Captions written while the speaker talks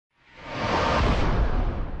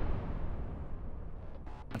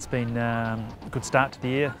It's been a good start to the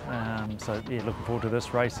year, so yeah, looking forward to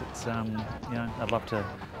this race. It's you know, I'd love to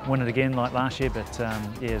win it again like last year, but yeah,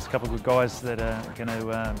 there's a couple of good guys that are going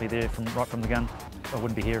to be there right from the gun. I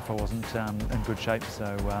wouldn't be here if I wasn't in good shape.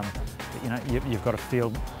 So you know, you've got to feel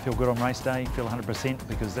good on race day, feel 100%,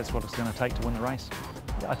 because that's what it's going to take to win the race.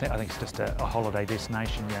 I think it's just a holiday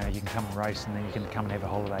destination. You know, you can come and race, and then you can come and have a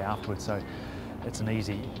holiday afterwards. So it's an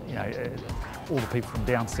easy, you know, all the people from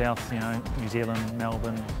down south, you know, New Zealand,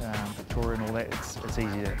 Melbourne, Victoria and all that, it's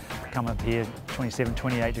easy to come up here, 27,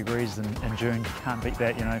 28 degrees in June. You can't beat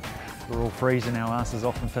that, you know. We're all freezing our asses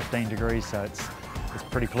off in 15 degrees, so it's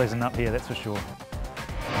pretty pleasant up here, that's for sure.